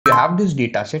you have this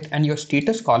data set and your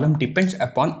status column depends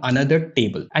upon another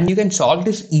table, and you can solve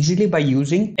this easily by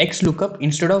using XLOOKUP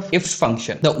instead of IFS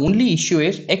function. The only issue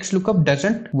is XLOOKUP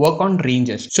doesn't work on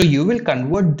ranges, so you will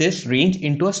convert this range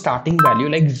into a starting value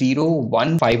like 0,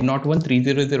 1, 501,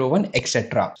 3001,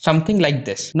 etc. Something like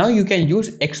this. Now you can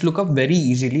use XLOOKUP very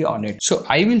easily on it. So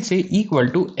I will say equal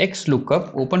to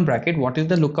XLOOKUP, open bracket, what is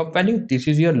the lookup value? This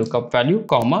is your lookup value,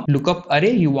 comma, lookup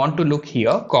array, you want to look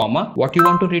here, comma, what you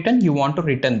want to return? You want to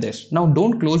return this. Now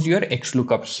don't close your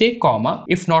XLOOKUP, say comma,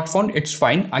 if not found it's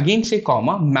fine, again say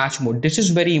comma, match mode. This is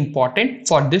very important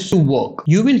for this to work.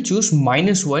 You will choose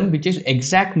 -1, which is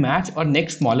exact match or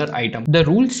next smaller item. The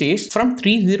rule says from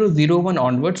 3001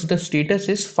 onwards the status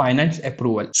is finance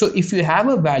approval. So if you have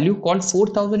a value called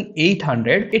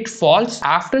 4800, it falls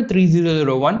after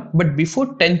 3001 but before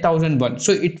 10001,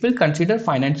 so it will consider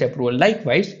finance approval.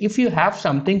 Likewise, if you have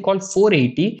something called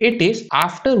 480, it is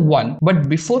after 1 but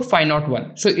before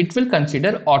 501, so it will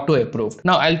consider auto approved.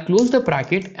 Now I'll close the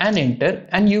bracket and enter,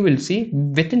 and you will see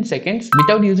within seconds,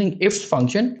 without using ifs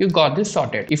function, you got this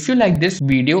sorted. If you like this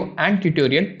video and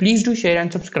tutorial, please do share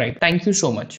and subscribe. Thank you so much.